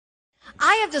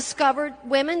I have discovered,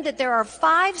 women, that there are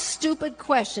 5 stupid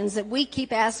questions that we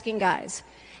keep asking guys,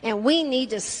 and we need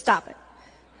to stop it.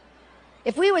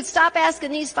 If we would stop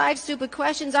asking these 5 stupid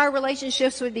questions, our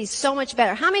relationships would be so much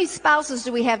better. How many spouses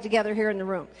do we have together here in the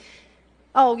room?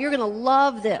 Oh, you're going to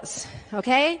love this,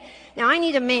 okay? Now, I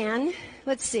need a man.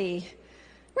 Let's see.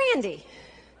 Randy,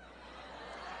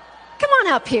 come on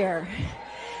up here.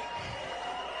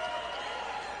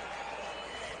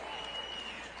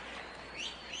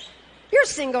 You're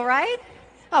single, right?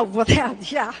 Oh, well,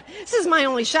 yeah. This is my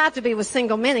only shot to be with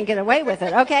single men and get away with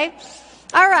it, okay?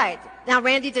 All right. Now,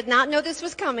 Randy did not know this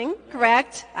was coming,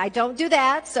 correct? I don't do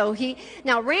that.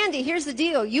 Now, Randy, here's the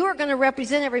deal. You are going to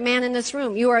represent every man in this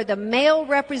room. You are the male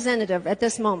representative at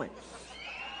this moment.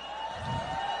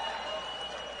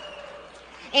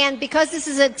 And because this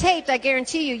is a taped, I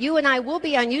guarantee you, you and I will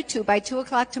be on YouTube by 2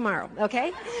 o'clock tomorrow,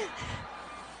 okay?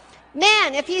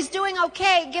 Men, if he's doing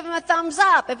okay, give him a thumbs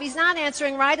up. If he's not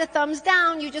answering right, a thumbs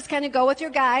down. You just kind of go with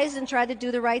your guys and try to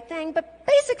do the right thing, but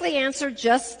basically answer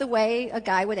just the way a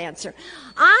guy would answer.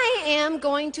 I am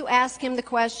going to ask him the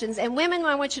questions, and women,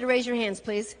 I want you to raise your hands,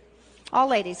 please. All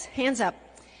ladies, hands up.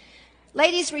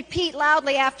 Ladies, repeat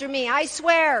loudly after me. I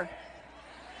swear,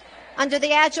 under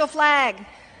the Agile flag,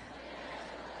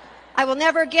 I will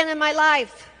never again in my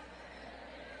life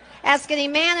ask any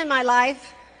man in my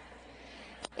life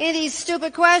any of these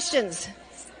stupid questions.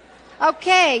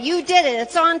 Okay, you did it.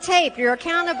 It's on tape. You're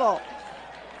accountable.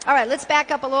 All right, let's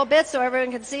back up a little bit so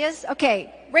everyone can see us.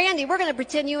 Okay, Randy, we're going to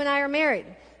pretend you and I are married.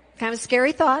 Kind of a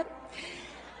scary thought.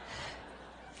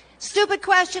 Stupid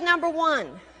question number 1.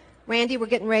 Randy, we're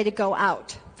getting ready to go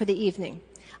out for the evening.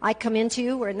 I come into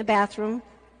you. We're in the bathroom.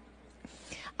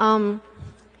 Don't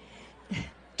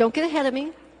get ahead of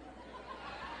me.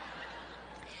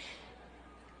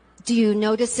 Do you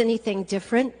notice anything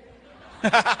different?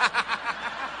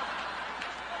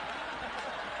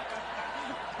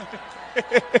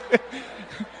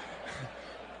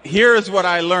 Here's what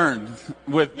I learned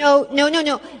with... No.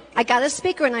 I got a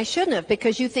speaker and I shouldn't have,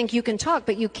 because you think you can talk,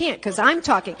 but you can't because I'm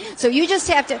talking. So you just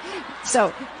have to...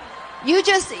 You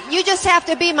just have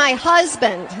to be my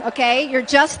husband, okay? You're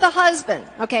just the husband,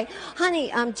 okay?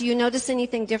 Honey, do you notice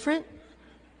anything different?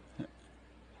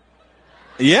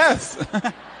 Yes.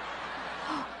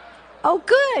 Oh,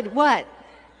 good. What?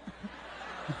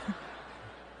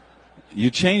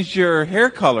 You changed your hair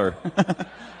color.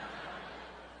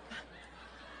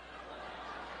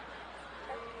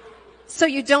 So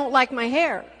you don't like my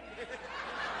hair?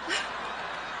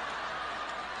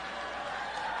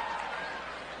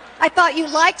 I thought you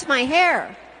liked my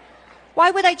hair.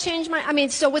 Why would I change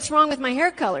so what's wrong with my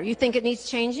hair color? You think it needs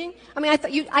changing?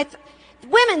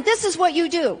 Women, this is what you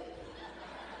do.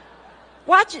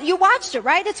 You watched it,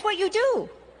 right? It's what you do.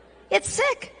 It's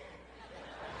sick.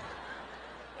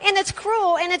 And it's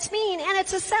cruel, and it's mean, and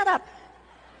it's a setup.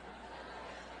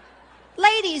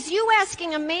 Ladies, you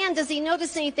asking a man, does he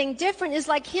notice anything different, is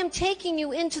like him taking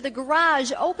you into the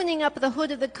garage, opening up the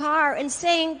hood of the car, and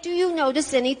saying, do you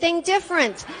notice anything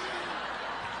different?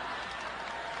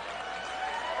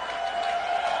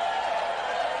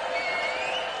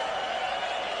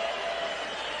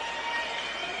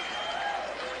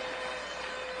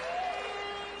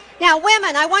 Now,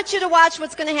 women, I want you to watch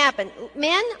what's going to happen.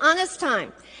 Men, honest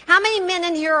time. How many men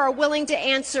in here are willing to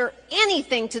answer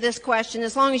anything to this question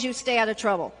as long as you stay out of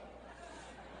trouble?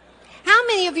 How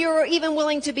many of you are even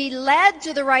willing to be led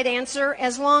to the right answer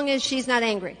as long as she's not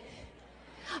angry?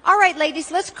 All right, ladies,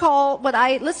 let's do what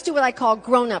I call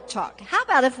grown-up talk. How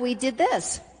about if we did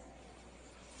this?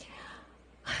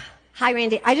 Hi,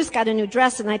 Randy. I just got a new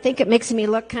dress, and I think it makes me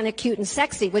look kind of cute and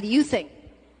sexy. What do you think?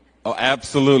 Oh,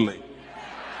 absolutely.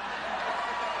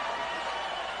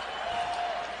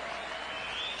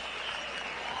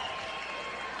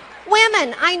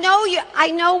 Women, I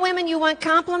know women, you want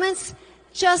compliments.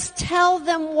 Just tell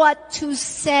them what to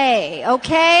say,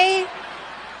 okay?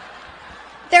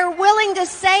 They're willing to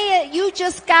say it. You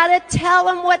just got to tell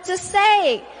them what to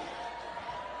say.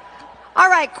 All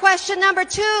right, question number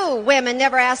 2. Women,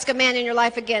 never ask a man in your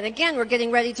life again. Again, we're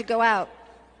getting ready to go out.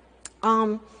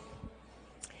 Do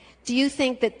you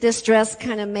think that this dress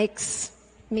kind of makes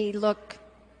me look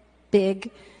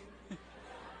big?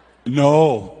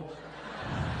 No.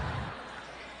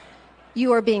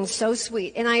 You are being so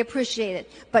sweet, and I appreciate it.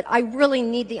 But I really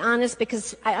need the honest,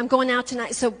 because I'm going out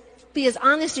tonight, so be as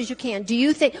honest as you can. Do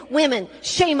you think, women,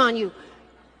 shame on you.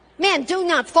 Men, do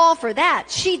not fall for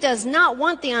that. She does not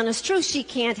want the honest truth. She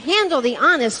can't handle the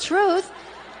honest truth.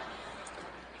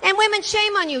 And women,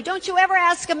 shame on you. Don't you ever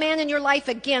ask a man in your life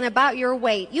again about your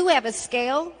weight. You have a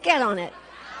scale. Get on it.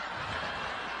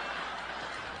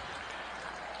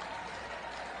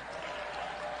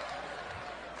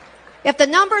 If the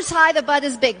number's high, the butt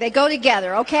is big. They go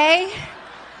together, okay?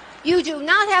 You do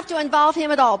not have to involve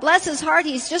him at all. Bless his heart,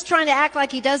 he's just trying to act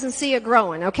like he doesn't see it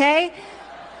growing, okay?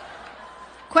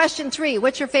 Question 3,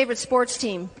 what's your favorite sports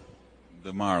team?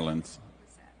 The Marlins.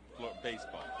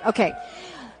 Baseball. Okay.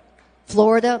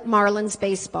 Florida Marlins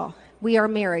baseball. We are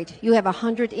married. You have a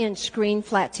 100-inch screen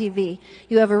flat TV.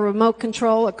 You have a remote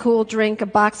control, a cool drink, a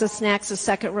box of snacks, a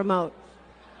second remote.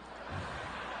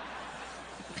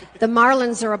 The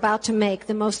Marlins are about to make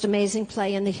the most amazing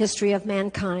play in the history of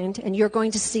mankind, and you're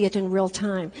going to see it in real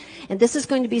time. And this is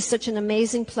going to be such an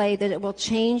amazing play that it will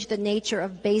change the nature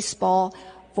of baseball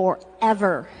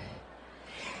forever.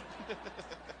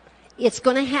 It's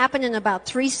going to happen in about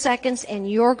 3 seconds, and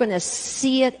you're going to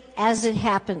see it as it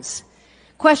happens.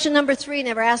 Question number 3,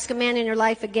 never ask a man in your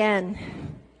life again.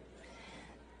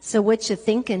 So what you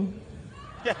thinking?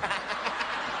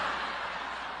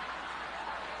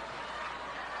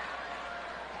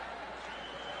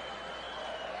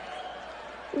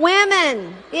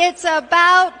 Women, it's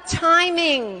about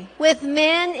timing. With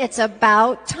men, it's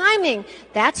about timing.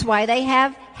 That's why they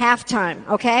have halftime,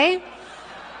 okay?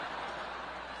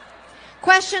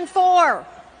 Question 4.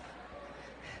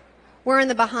 We're in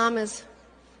the Bahamas.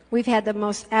 We've had the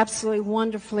most absolutely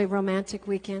wonderfully romantic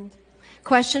weekend.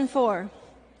 Question 4.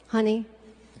 Honey,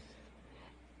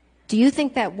 do you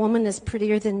think that woman is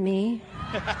prettier than me?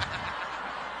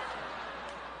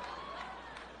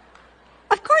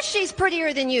 Of course she's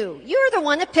prettier than you. You're the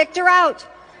one that picked her out.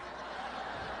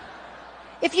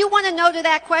 If you want to know to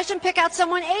that question, pick out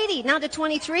someone 80, not a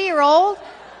 23-year-old.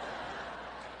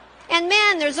 And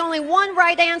men, there's only one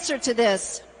right answer to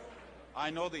this. I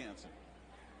know the answer.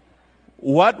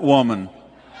 What woman?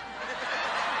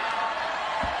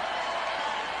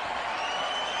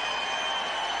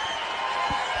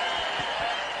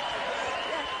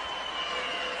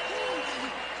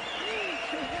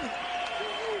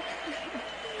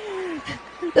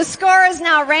 The score is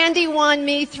now Randy 1,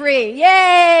 me 3.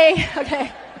 Yay!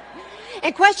 Okay.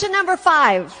 And question number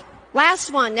 5.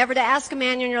 Last one, never to ask a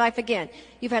man in your life again.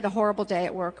 You've had a horrible day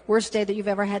at work. Worst day that you've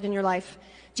ever had in your life.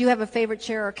 Do you have a favorite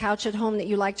chair or couch at home that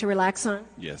you like to relax on?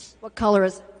 Yes. What color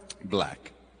is it?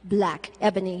 Black. Black.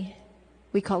 Ebony.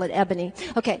 We call it ebony.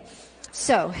 Okay.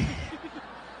 So,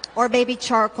 or maybe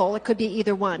charcoal. It could be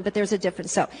either one, but there's a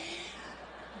difference. So,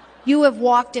 you have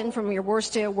walked in from your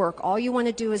worst day at work. All you want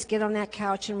to do is get on that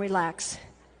couch and relax.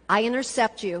 I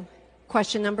intercept you.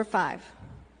 Question number 5.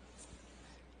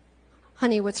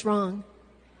 Honey, what's wrong?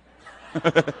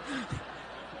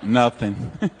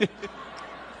 Nothing.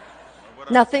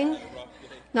 Nothing?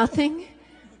 Nothing?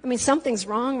 I mean, something's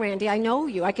wrong, Randy. I know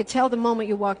you. I could tell the moment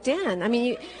you walked in. I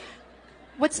mean,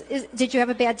 did you have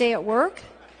a bad day at work?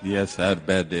 Yes, I had a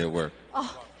bad day at work.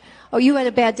 Oh, you had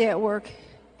a bad day at work.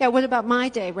 Yeah, what about my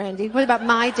day, Randy? What about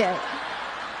my day?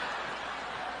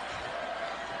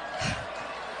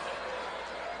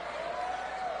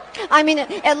 I mean,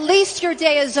 at least your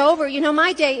day is over. You know,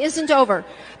 my day isn't over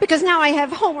because now I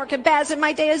have homework and baths and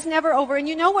my day is never over. And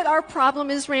you know what our problem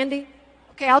is, Randy?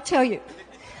 Okay, I'll tell you.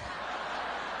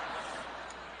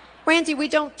 Randy, we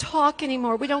don't talk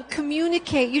anymore. We don't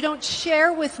communicate. You don't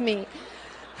share with me.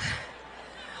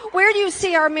 Where do you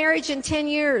see our marriage in 10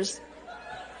 years?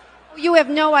 You have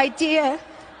no idea.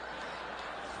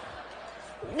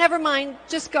 Never mind.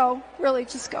 Just go. Really,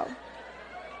 just go.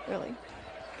 Really.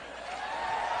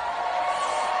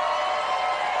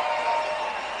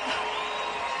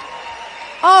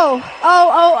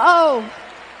 Oh.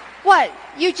 What?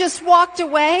 You just walked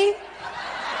away?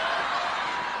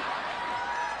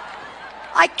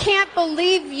 I can't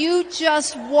believe you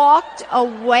just walked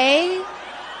away.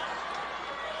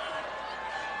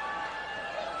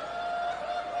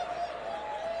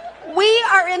 We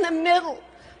are in the middle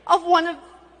of one of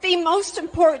the most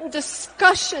important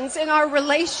discussions in our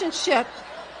relationship.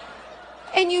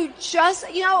 And you just,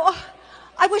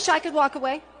 I wish I could walk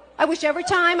away. I wish every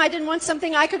time I didn't want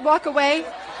something, I could walk away.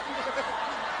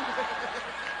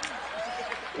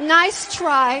 Nice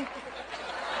try.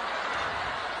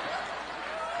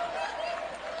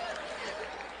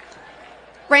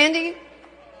 Randy,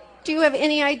 do you have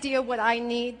any idea what I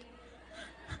need?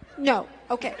 No.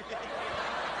 Okay.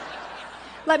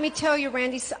 Let me tell you,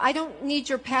 Randy, I don't need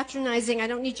your patronizing. I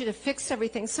don't need you to fix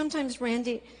everything. Sometimes,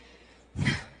 Randy,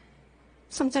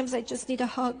 sometimes I just need a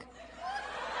hug.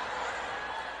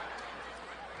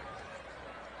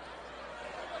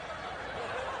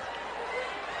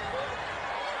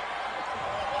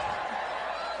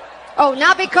 Oh,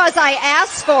 not because I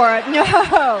asked for it. No.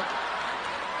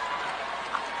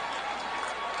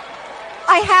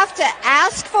 I have to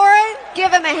ask for it?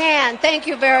 Give him a hand. Thank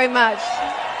you very much.